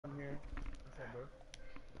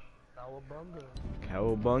Cowabunga.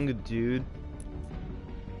 Cowabunga, dude.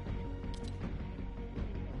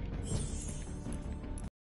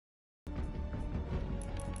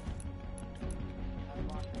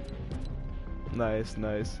 Nice,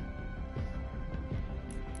 nice.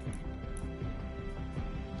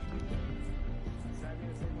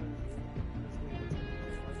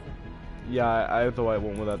 Yeah, I have the white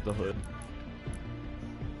one without the hood.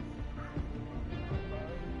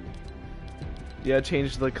 Yeah,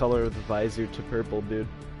 change the color of the visor to purple, dude.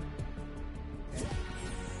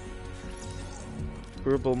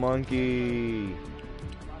 Purple monkey.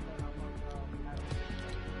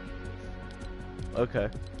 Okay.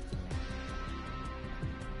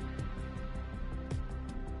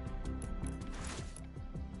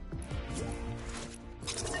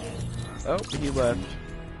 Oh, he left.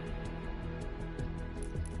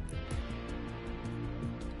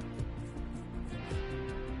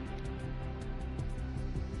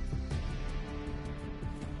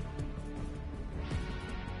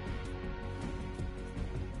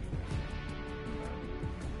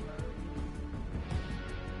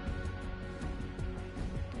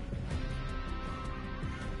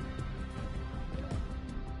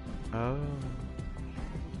 Oh.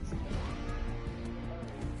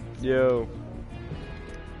 Yo.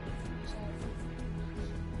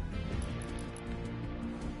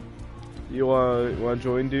 You wanna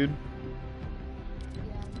join, dude?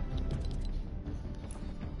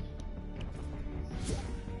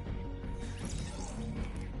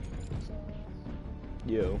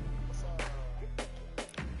 Yo.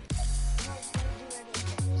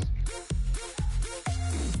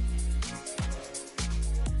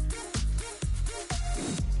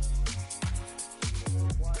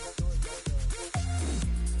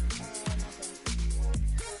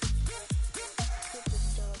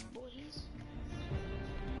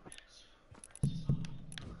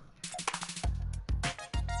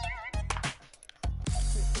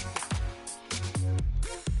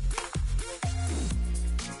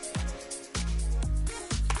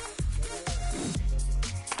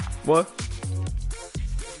 What?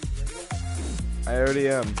 I already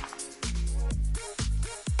am.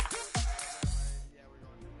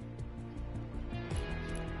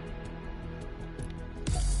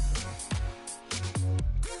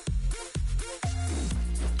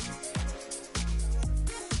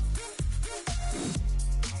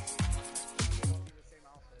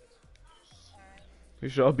 We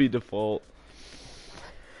should all be default.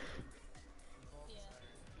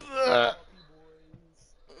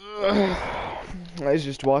 I was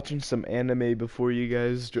just watching some anime before you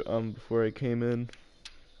guys, before I came in.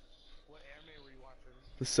 What anime were you watching?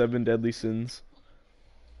 The Seven Deadly Sins.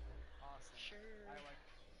 Awesome. Sure.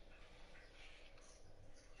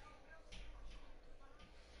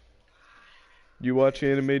 You watch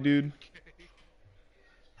anime, dude?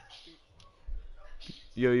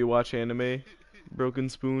 Yo, you watch anime? Broken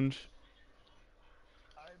Spoonge?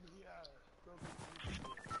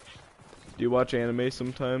 Do you watch anime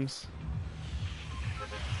sometimes?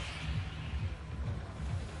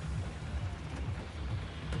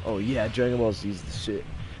 Oh yeah, Dragon Ball Z is the shit.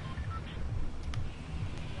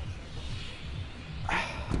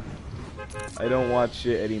 I don't watch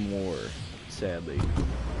it anymore, sadly.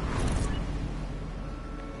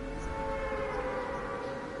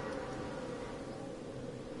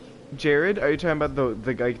 Jared, are you talking about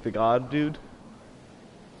the guy, the god dude?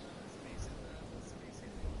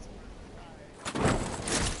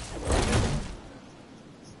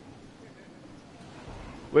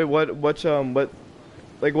 Wait, what? What?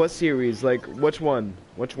 Like, what series? Like, which one?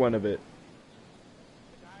 Which one of it?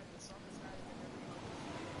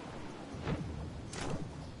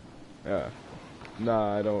 Yeah.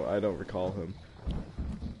 Nah, I don't recall him.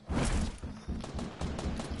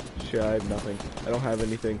 Shit, I have nothing. I don't have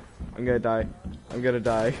anything. I'm gonna die. I'm gonna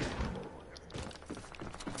die.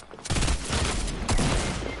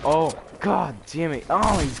 Oh, god damn it.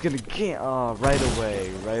 Oh, he's gonna get. Oh, right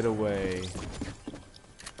away. Right away.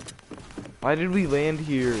 Why did we land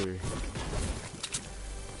here?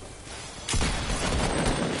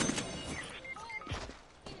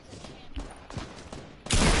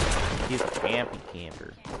 He's a campy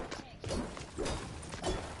camper.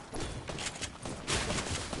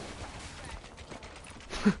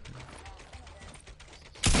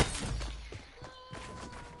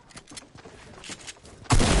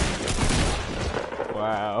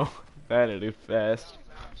 Wow, that is fast.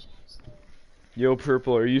 Yo,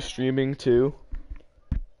 Purple, are you streaming too?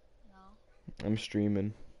 No. I'm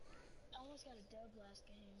streaming. I almost got a dub last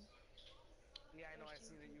game. Yeah, I know. I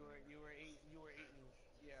seen that you were eight. You were 8 and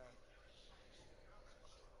yeah.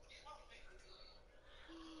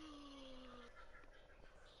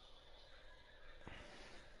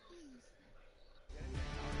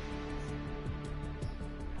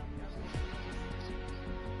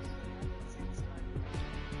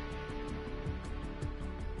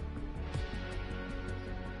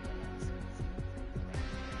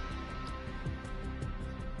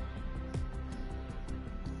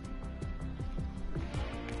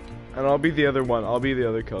 And I'll be the other one. I'll be the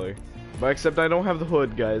other color. But except I don't have the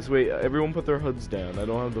hood, guys. Wait, everyone put their hoods down. I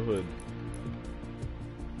don't have the hood.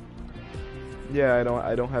 Yeah,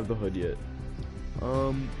 I don't have the hood yet.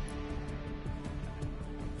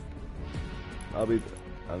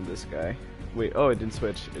 I'm this guy. Wait, oh, it didn't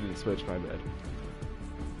switch. It didn't switch, my bad.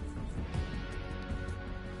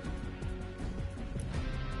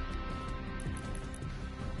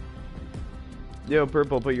 Yo,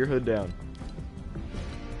 Purple, put your hood down.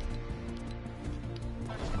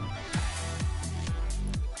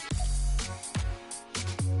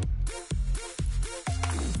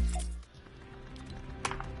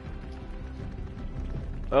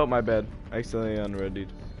 Oh, my bad. I accidentally unreadied.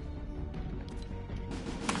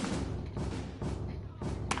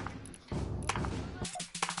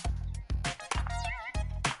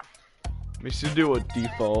 We should do a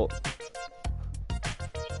default.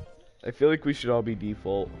 I feel like we should all be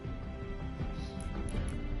default.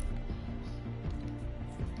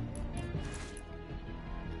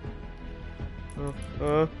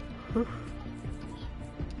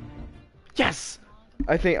 Yes!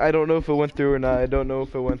 I don't know if it went through or not. I don't know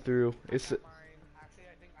if it went through. It's Actually,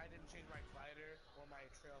 I think I didn't change my glider or my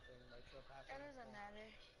trail thing, my trail path. That doesn't matter.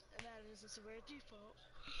 It matters it's a weird default.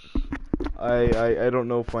 I don't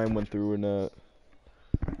know if mine went through or not.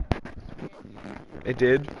 It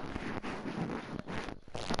did?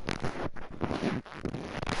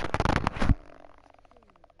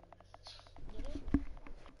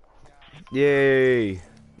 Yay!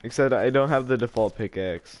 Except I don't have the default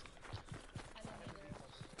pickaxe.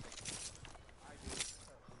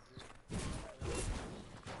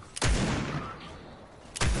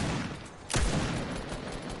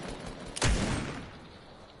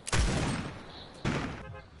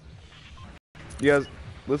 You guys,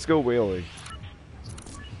 let's go whaling.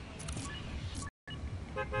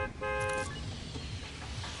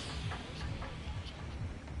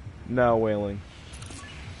 No, whaling.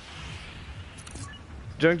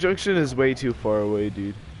 Junk Junction is way too far away,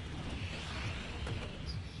 dude.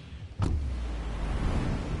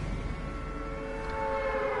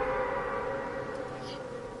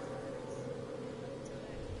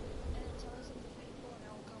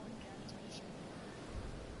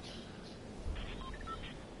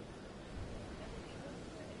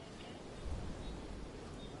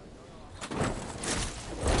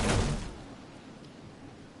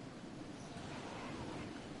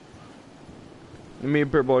 Me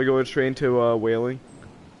and Purple are going straight to whaling.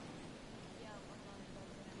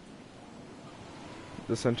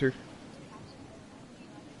 The center.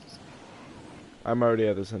 I'm already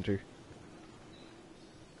at the center.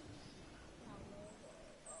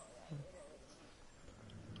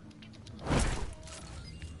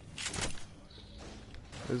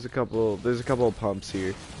 There's a couple of pumps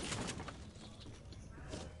here.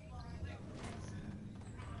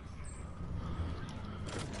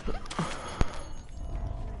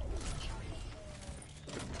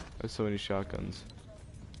 There's so many shotguns.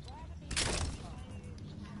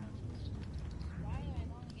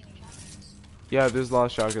 Yeah, there's a lot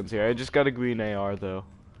of shotguns here. I just got a green AR though.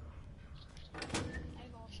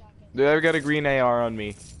 Dude, I've got a green AR on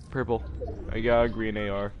me. Purple. I got a green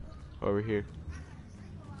AR over here.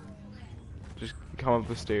 Just come up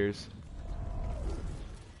the stairs.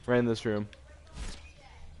 Right in this room.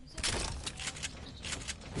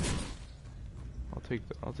 I'll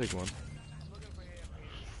take one.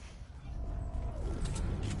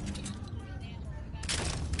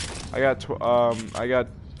 I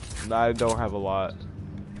don't have a lot.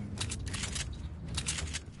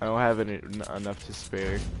 I don't have enough to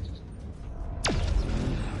spare.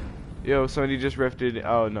 Yo, somebody just rifted.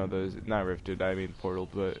 Oh no, those not rifted. I mean portal,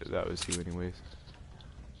 but that was you anyways.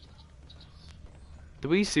 Did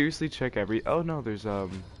we seriously check every? Oh no, there's I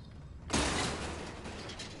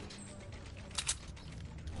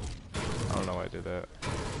don't know why I did that.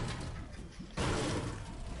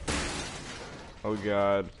 Oh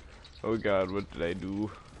god. Oh god, what did I do?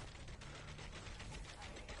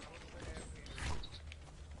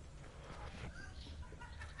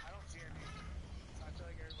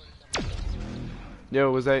 Yo,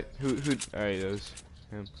 was I who alright, that was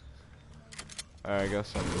him. Alright, I got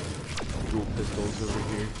some dual pistols over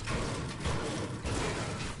here.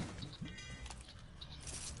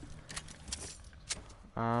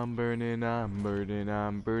 I'm burning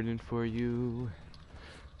for you.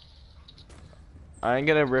 I ain't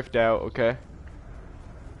gonna rift out, okay?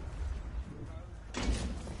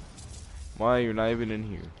 Why, you're not even in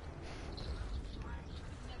here.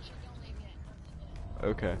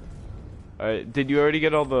 Okay. Alright, did you already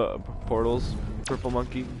get all the portals, Purple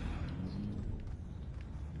Monkey?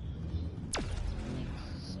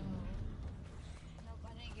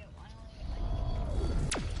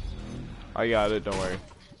 I got it. Don't worry.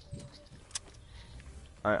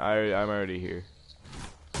 I'm already here.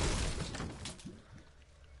 Alright,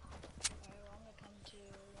 well, I'm gonna come to.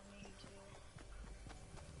 Let me do.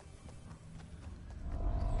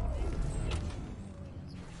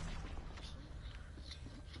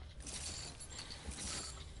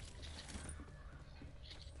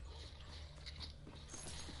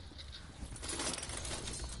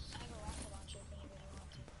 I have a rocket launcher if anybody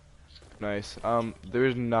wants it. Nice.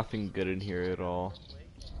 There's nothing good in here at all.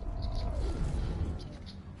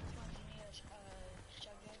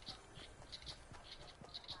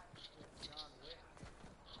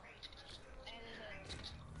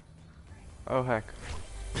 Oh heck.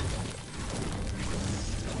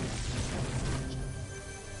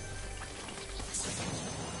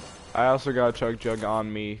 I also got a chug jug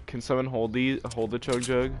on me. Can someone hold the chug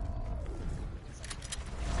jug?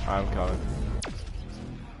 I'm coming.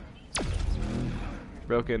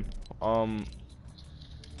 Broken.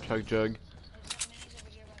 Chug jug.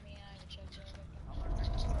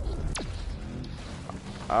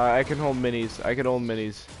 I can hold minis. I can hold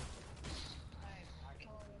minis.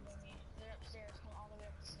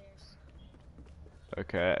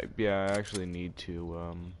 Okay, yeah, I actually need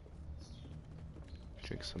to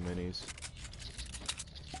drink some minis.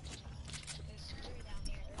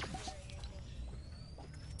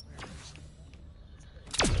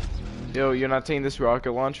 Yo, you're not taking this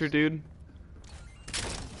rocket launcher, dude?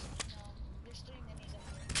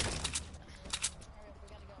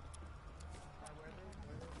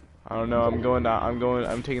 I don't know, I'm going down.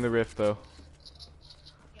 I'm taking the rift though.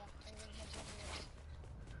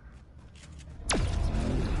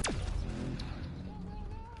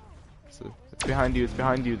 It's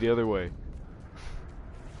behind you, the other way.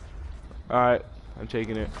 Alright, I'm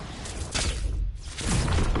taking it.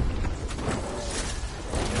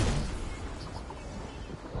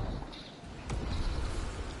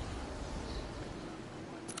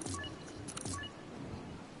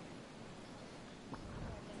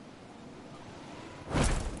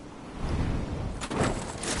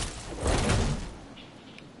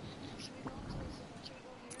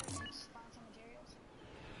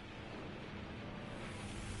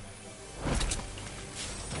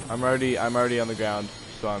 I'm already on the ground,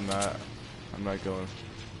 so I'm not going.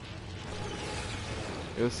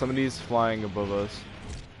 Somebody's flying above us.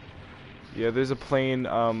 Yeah, there's a plane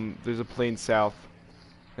south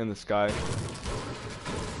in the sky.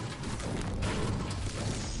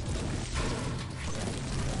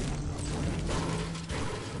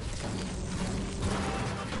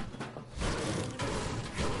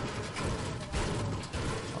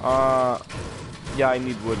 Yeah, I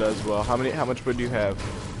need wood as well. How much wood do you have?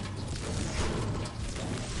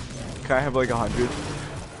 Can I have like 100?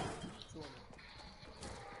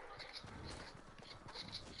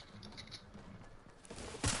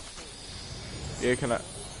 Yeah, can I?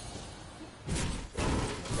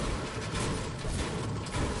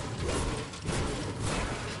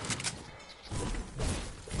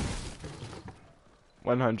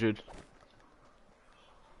 $100.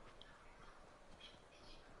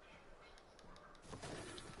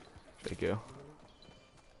 Thank you.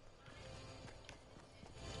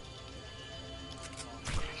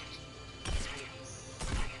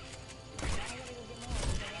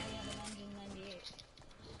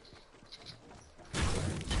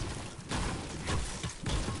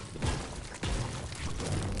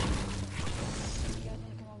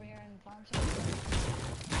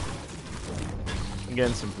 I'm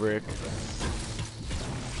getting some brick.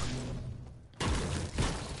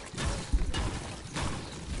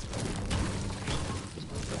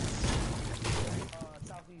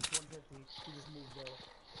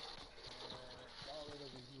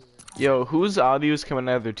 Yo, whose audio is coming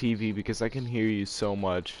out of their TV? Because I can hear you so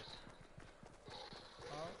much.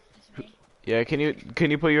 Yeah, can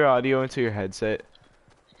you put your audio into your headset?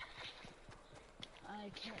 I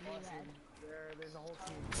can't do that. There's a whole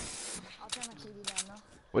team. I'll turn my TV down though.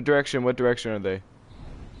 What direction are they?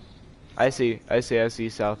 I see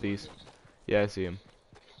southeast. Yeah, I see him.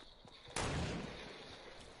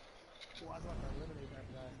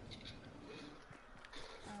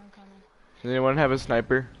 I'm coming. Does anyone have a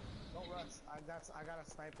sniper? Don't rush. I got a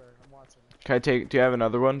sniper. I'm watching. Can I take? Do you have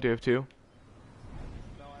another one? Do you have two?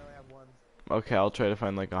 No, I only have one. Okay, I'll try to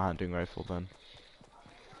find like a hunting rifle then.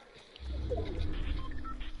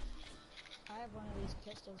 I have one of these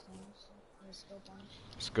pistol things. With a scope on it.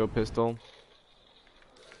 Scope pistol.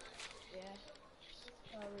 Yeah.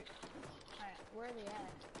 Alright, where are they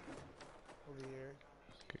at? Over here.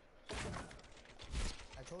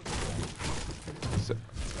 I told you. So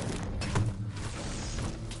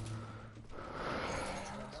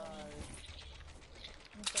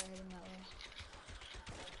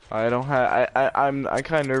I don't have. I'm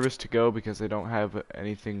kind of nervous to go because I don't have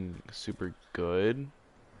anything super good.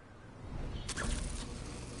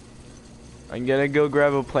 I'm gonna go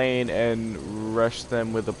grab a plane and rush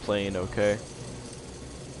them with a plane, okay?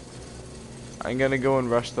 I'm gonna go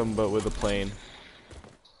and rush them, but with a plane.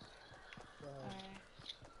 But Alright.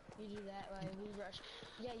 You do that, like, we rush.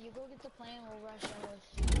 Yeah, you go get the plane, we'll rush in with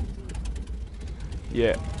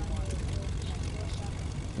Yeah, we'll stop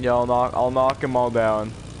them. yeah. I'll knock them all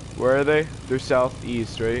down. Where are they? They're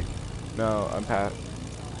southeast, right? No, I'm Pat.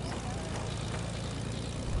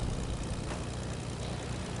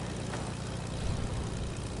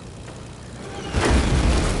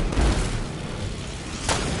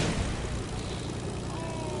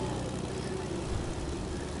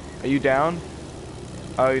 Are you down?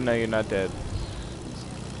 Oh no, you're not dead.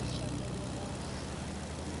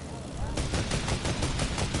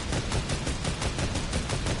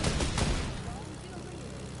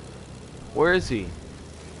 Where is he?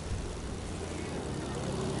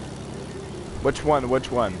 Which one?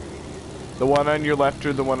 Which one? The one on your left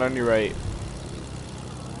or the one on your right?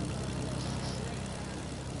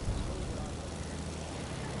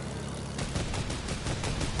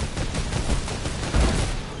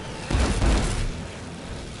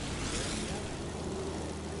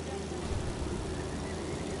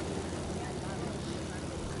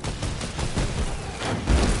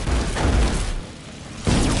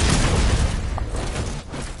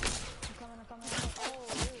 I'm coming. Oh,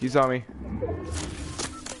 really? He's on me. Why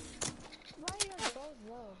are you guys both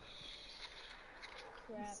low?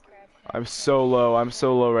 Crap. I'm so low. I'm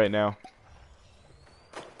so low right now.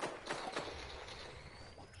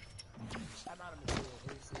 I'm out of material.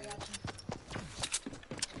 I got you.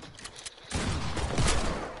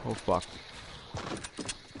 Oh fuck.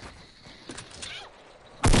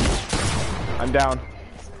 I'm down.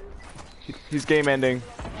 He's game ending.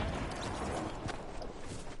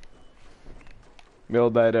 We all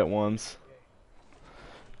died at once.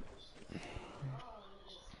 We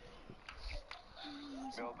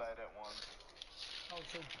all died at once. Oh,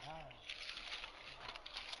 so bad.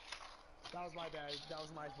 That was my bad. That was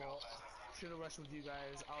my fault. Should have rushed with you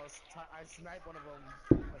guys. I sniped one of them,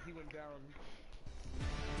 but he went down.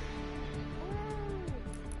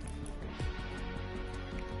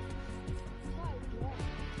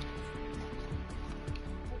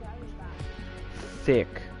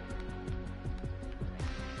 Thick.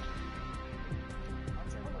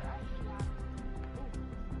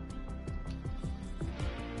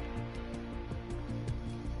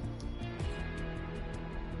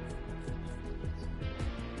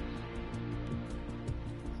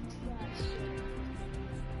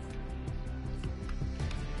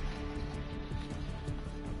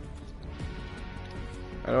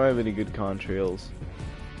 I don't have any good contrails.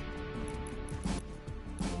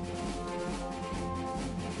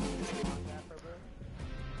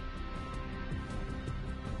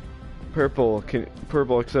 Purple,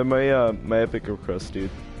 purple, accept my my epic request,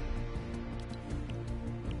 dude.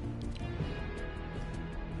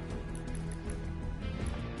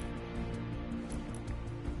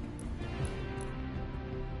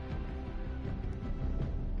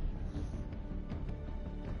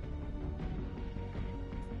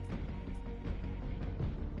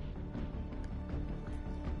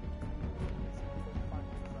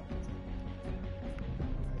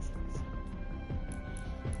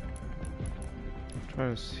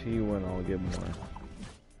 Trying to see when I'll get more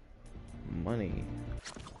money.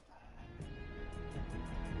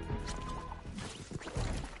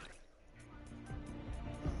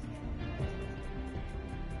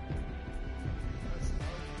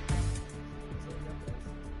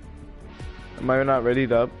 Am I not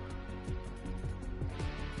readied up?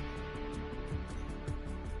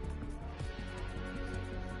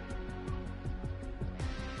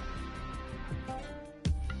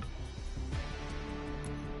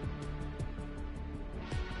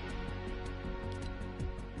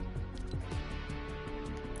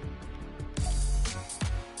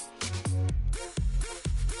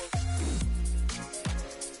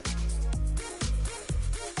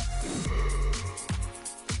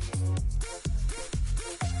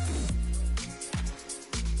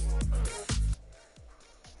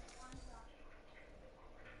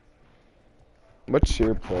 What's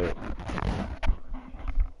share play?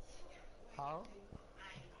 How?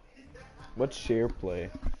 What's share play?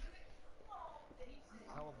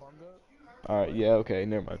 Cowabunga? Alright, yeah, okay,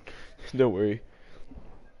 never mind. Don't worry.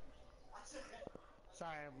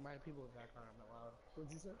 Sorry, my people in the background are not loud. What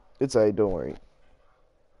did you say? It's alright, don't worry.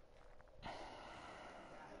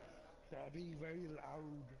 They're being very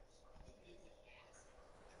loud.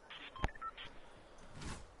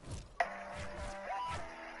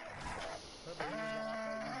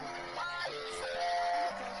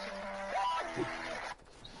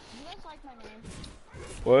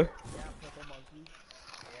 What? Yeah, purple monkey.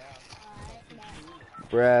 Yeah. Alright, but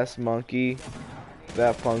Brass monkey.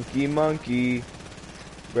 That funky monkey.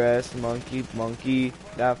 Brass monkey, monkey.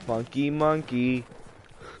 That funky monkey.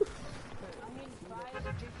 I'm eating fries and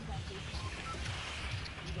drinking Pepsi.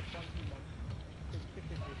 He's a funky monkey.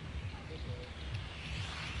 Okay.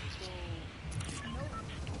 So, Nope.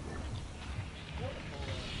 going to Poland. Going to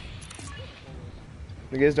Poland.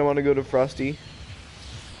 You guys don't want to go to Frosty?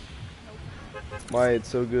 Nope. Why? It's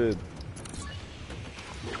so good.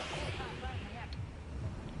 Oh, fine, my neck.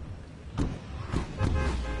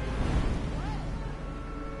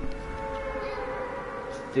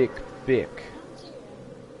 Thick, thick.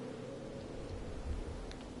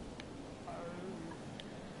 I'm serious.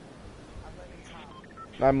 I'm letting top.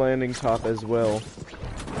 I'm landing top as well.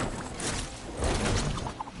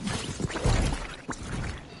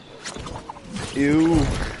 Ew.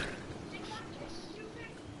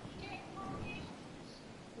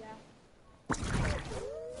 Yeah.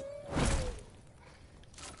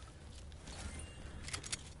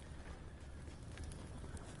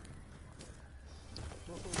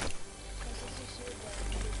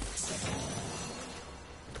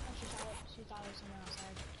 She thought it was someone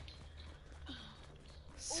outside.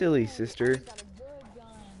 Silly Ooh, sister. I just got a good gun.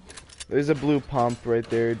 There's a blue pump right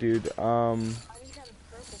there, dude. I just got a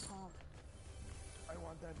purple pump. I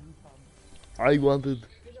want that blue pump. I wanted.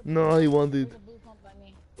 No, I wanted. There's a blue pump by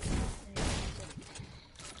me.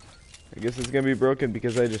 I guess it's gonna be broken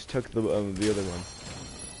because I just took the other one.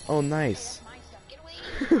 Oh, nice. My stuff. Get away!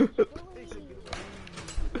 Get away! Get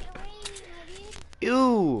away, my dude!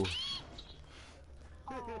 Ew.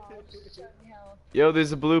 Oh, shut the hell. Yo,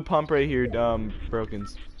 there's a blue pump right here,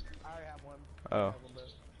 Brokens. I already have one. Oh,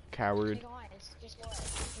 coward. Hey guys, guess what?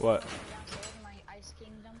 What? Downstairs in my ice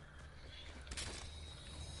kingdom.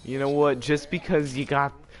 You know what? Just because you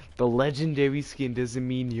got the legendary skin doesn't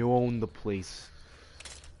mean you own the place.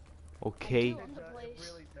 Okay? I do own the It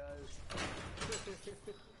place. really does.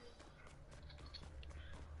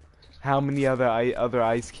 How many other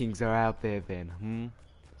Ice Kings are out there then? Hmm?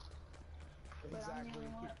 But Exactly.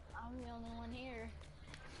 I'm the only one here.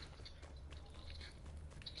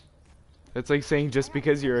 It's like saying just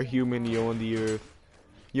because you're a human, you own the earth.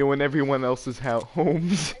 You own everyone else's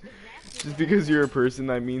homes. Just because you're a person,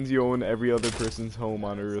 that means you own every other person's home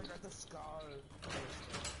on earth. I got the scar.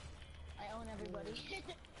 I own everybody.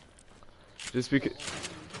 Just because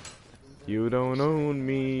you don't own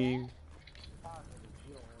me.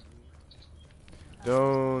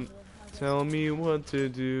 Don't tell me what to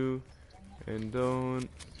do, and don't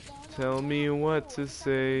tell me what to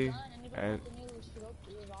say. And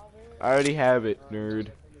I already have it, nerd.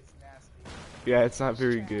 It's nasty. Yeah, it's not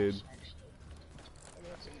very good.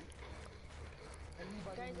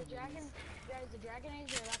 Guys, the dragon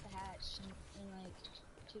eggs are about to hatch in like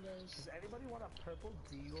 2 days. Does anybody want a purple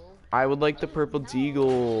deagle? I would like the purple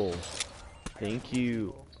deagle. Thank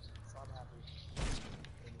you. So I'm happy.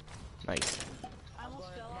 Nice. I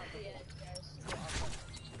almost fell off the edge, guys.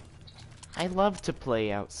 I love to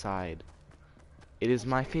play outside. It is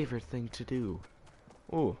my favorite thing to do.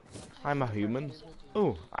 Oh, I'm a human.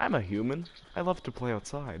 Oh, I'm a human. I love to play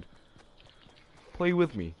outside. Play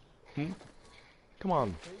with me. Hmm? Come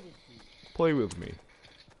on. Play with me.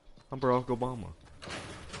 I'm Barack Obama.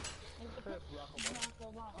 Hey,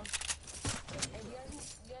 do you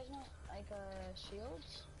guys know, like,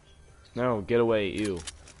 shields? No, get away, ew.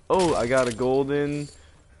 Oh, I got a golden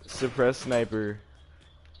suppressed sniper.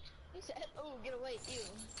 He said, oh, get away, ew.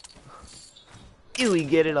 Ewy,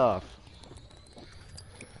 get it off.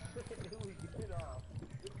 No. Ew, get it off.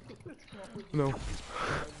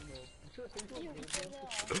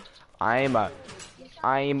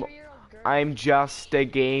 I'm just a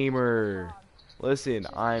gamer. Listen,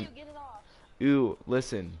 I'm Get it off. Ooh,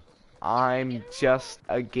 listen. I'm just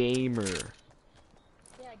a gamer.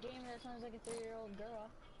 Yeah, a gamer that sounds like a 3-year-old girl.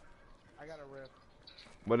 I got a rip.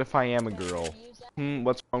 What if I am a Yeah, girl? use that.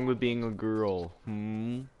 What's wrong with being a girl?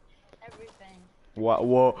 Everything. What?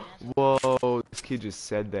 Whoa, whoa, this kid just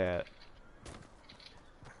said that.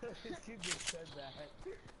 This kid just said that.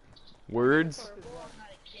 Words? Purple, I'm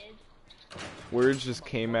not a kid. Words just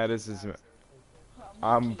came out as his.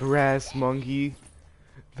 I'm brass monkey.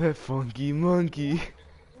 The funky monkey. You're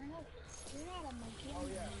not a monkey. Oh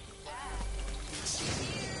yeah.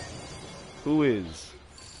 Who is?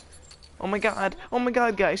 Oh my god. Oh my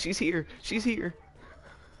god, guys, she's here. She's here.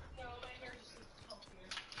 Oh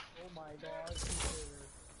my god.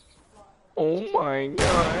 Oh my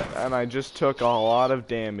god. And I just took a lot of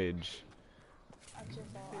damage. That's your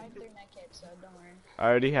fault. I have 3 medkits, so don't worry. I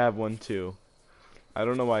already have one too. I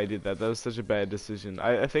don't know why I did that. That was such a bad decision.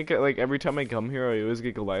 I think like every time I come here, I always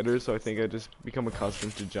get gliders, so I think I just become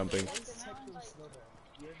accustomed to jumping.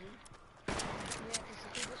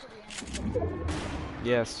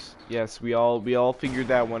 Yes, yes, we all figured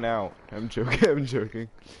that one out. I'm joking. I'm joking.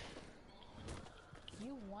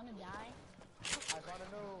 You wanna die? I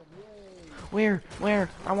gotta know. Yay. Where? Where?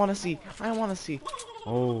 I wanna see. I wanna see.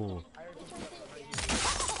 Oh. I heard It's something right up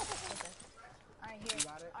there. right Yeah. here. Alright, here. You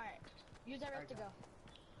got it? Alright. Use that rest to go.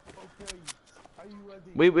 Okay. Are you ready?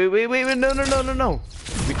 Wait, wait, wait, wait, wait, no, no, no, no, no.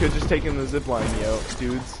 We could just taken the zip line, yo,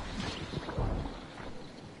 dudes.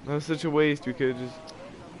 That was such a waste. We could just.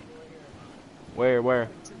 Landing on people right here. Where? Where?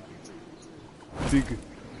 Big tree, big tree, big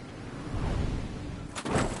tree.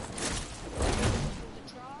 Big. The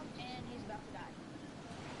trog, and he's about to die.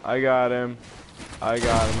 I got him. I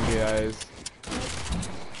got him, guys.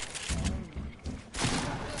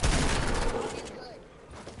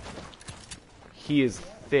 He is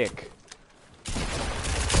thick.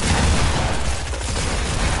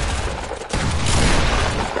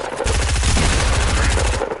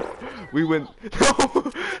 We went.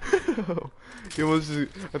 No. You almost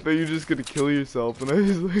just, I thought you were just gonna kill yourself, and I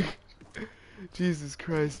was like, Jesus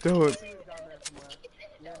Christ, don't. His team is down there somewhere. You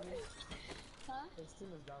hear me? Huh? His team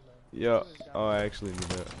is down there. Yeah. His team is down Oh, I there. actually knew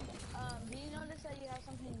that. Do you notice that you have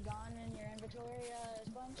something gone in your inventory,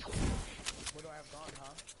 Sponge? What do I have gone,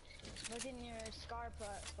 huh? Look in your scar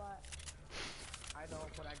spot. I know,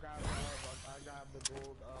 but I grabbed the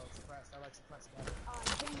gold suppress. I like suppress better. Oh,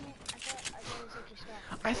 dang it. I thought it was like your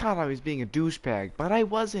stuff. I thought I was being a douchebag, but I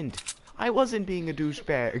wasn't. I wasn't being a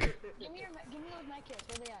douchebag. Give me those med kits.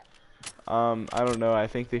 Where they at? I don't know. I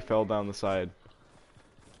think they fell down the side.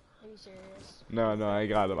 Are you serious? No, no, I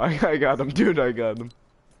got him. I got him, dude. I got him.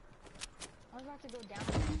 I was about to go down.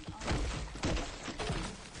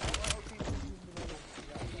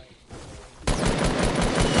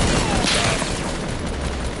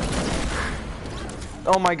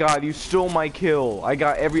 Oh my God! You stole my kill. I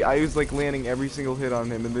was like landing every single hit on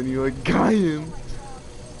him, and then you like got him.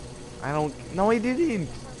 I don't. No, I didn't,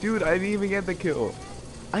 dude. I didn't even get the kill.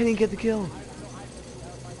 I didn't get the kill.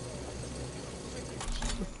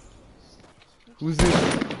 Who's this?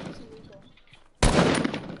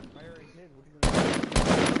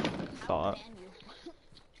 Thought.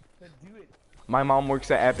 My mom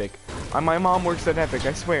works at Epic. My mom works at Epic.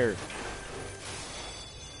 I swear.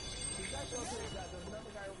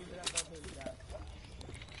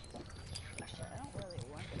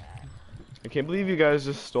 I can't believe you guys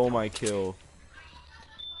just stole my kill.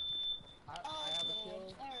 I have a kill.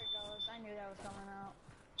 There it goes. I knew that was coming out.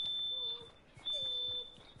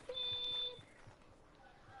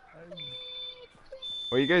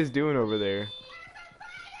 What are you guys doing over there?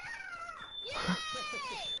 Yay!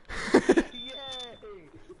 You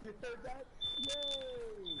heard that?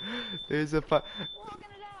 Yay! There's a We're all gonna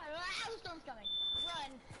die. Ah, the storm's coming.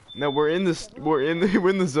 Run. No, we're in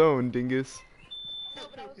the zone, dingus. No,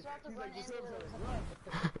 but I was about to He's run like, the into storm's the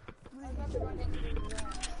coming. I was about to run into the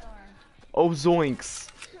storm. Oh zoinks!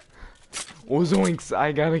 Oh zoinks!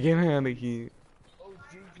 I gotta get out of here. Oh,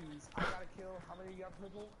 GG's. I got a kill. How many you got,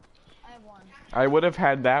 purple? I have one. I would have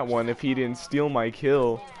had that one if he didn't steal my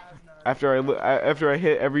kill. After I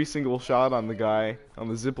hit every single shot on the guy on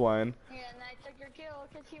the zip line. Yeah, and I took your kill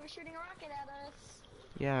because he was shooting a rocket at us.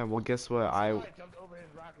 Yeah, well guess what? I jumped over his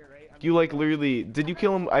rocket, right? I mean, You like literally did you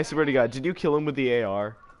kill him? I swear to God, did you kill him with the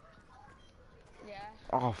AR? Yeah.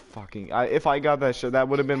 Oh fucking! If I got that shot, that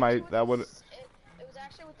would have been my. That would. It was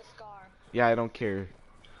actually with the scar. Yeah, I don't care.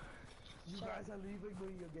 you guys are leaving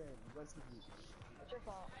me again. Rest of you. It's your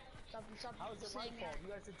fault. Stop How is it my saying fault? that. You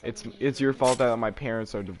guys should tell It's me it's your fault that my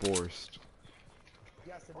parents are divorced.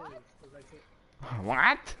 Yes, it is. 'Cause I said-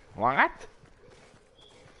 What? What?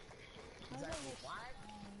 How's that just-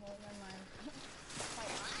 Oh, never mind.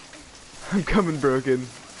 I'm coming, broken.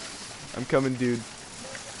 I'm coming, dude.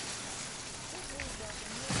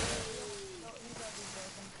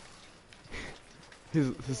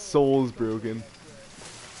 His soul is broken.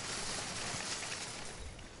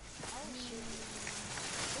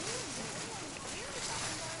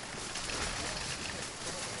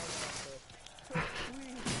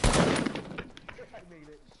 I made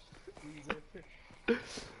it. Weezer.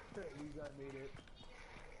 Weezer, I made it.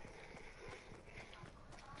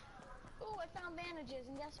 Ooh, I found bandages,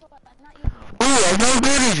 and guess what? I'm not using them. Oh, I have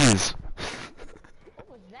bandages. What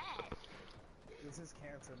was that? This is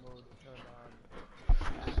cancer mode turned on.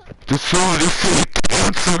 The soul is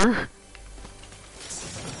cancer.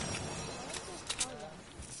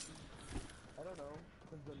 I don't know.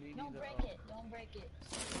 'Cause the meaning Don't break it. Don't break it.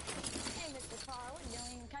 Hey, Mr. Carr, what are you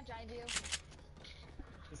doing? Can't I do?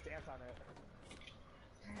 Just dance on it.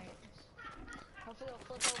 Hopefully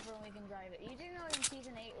it'll flip over and we can drive it. You do know in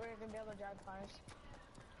season 8 we're gonna be able to drive cars.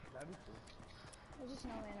 That'd be cool. There's a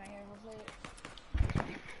snowman right here. Hopefully.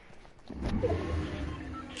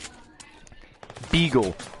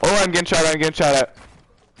 Beagle. Oh, I'm getting shot at.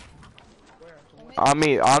 Where? On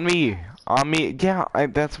me. Yeah,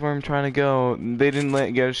 that's where I'm trying to go. They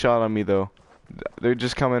didn't get a shot on me though. They're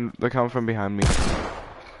coming from behind me.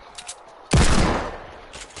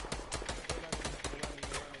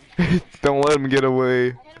 Don't let them get away.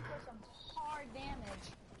 I hit him for some hard damage.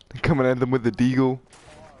 They're coming at them with the deagle.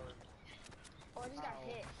 Oh, I just got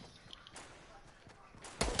hit.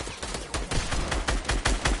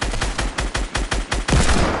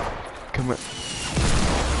 Come on.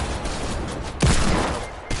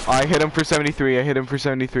 I hit him for 73. My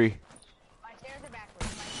stairs are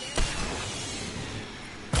backwards.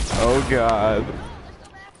 Oh god. No, let's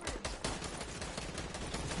go backwards.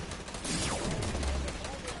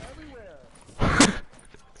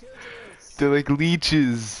 They're like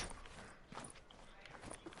leeches.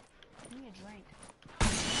 Give me a drink.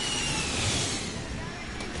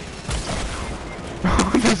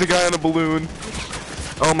 There's a guy on a balloon.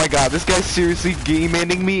 Oh my god, this guy's seriously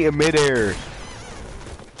game-ending me in midair.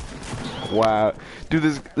 Wow. Dude,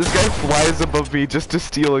 this guy flies above me just to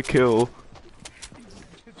steal a kill.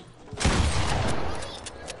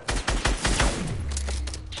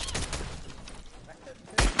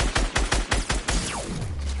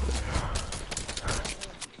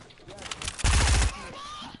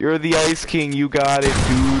 You're the Ice King, you got it,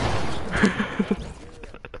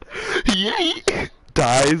 dude. Yay!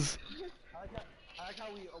 Dies. I like how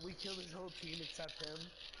we killed his whole team except him.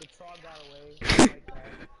 The Trog got away.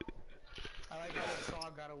 I like how the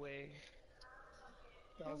Trog got away.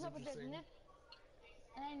 That was What's up with this? interesting.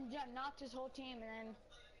 And then knocked his whole team, and then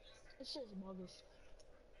it's just bogus.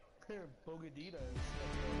 Bogaditas.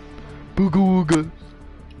 Booga wooga.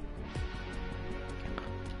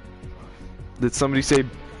 Did somebody say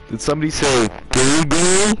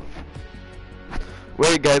booga?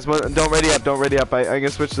 Wait guys, don't ready up. I can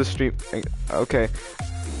switch the stream. Okay.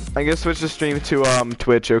 I can switch the stream to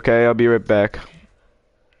Twitch, okay? I'll be right back.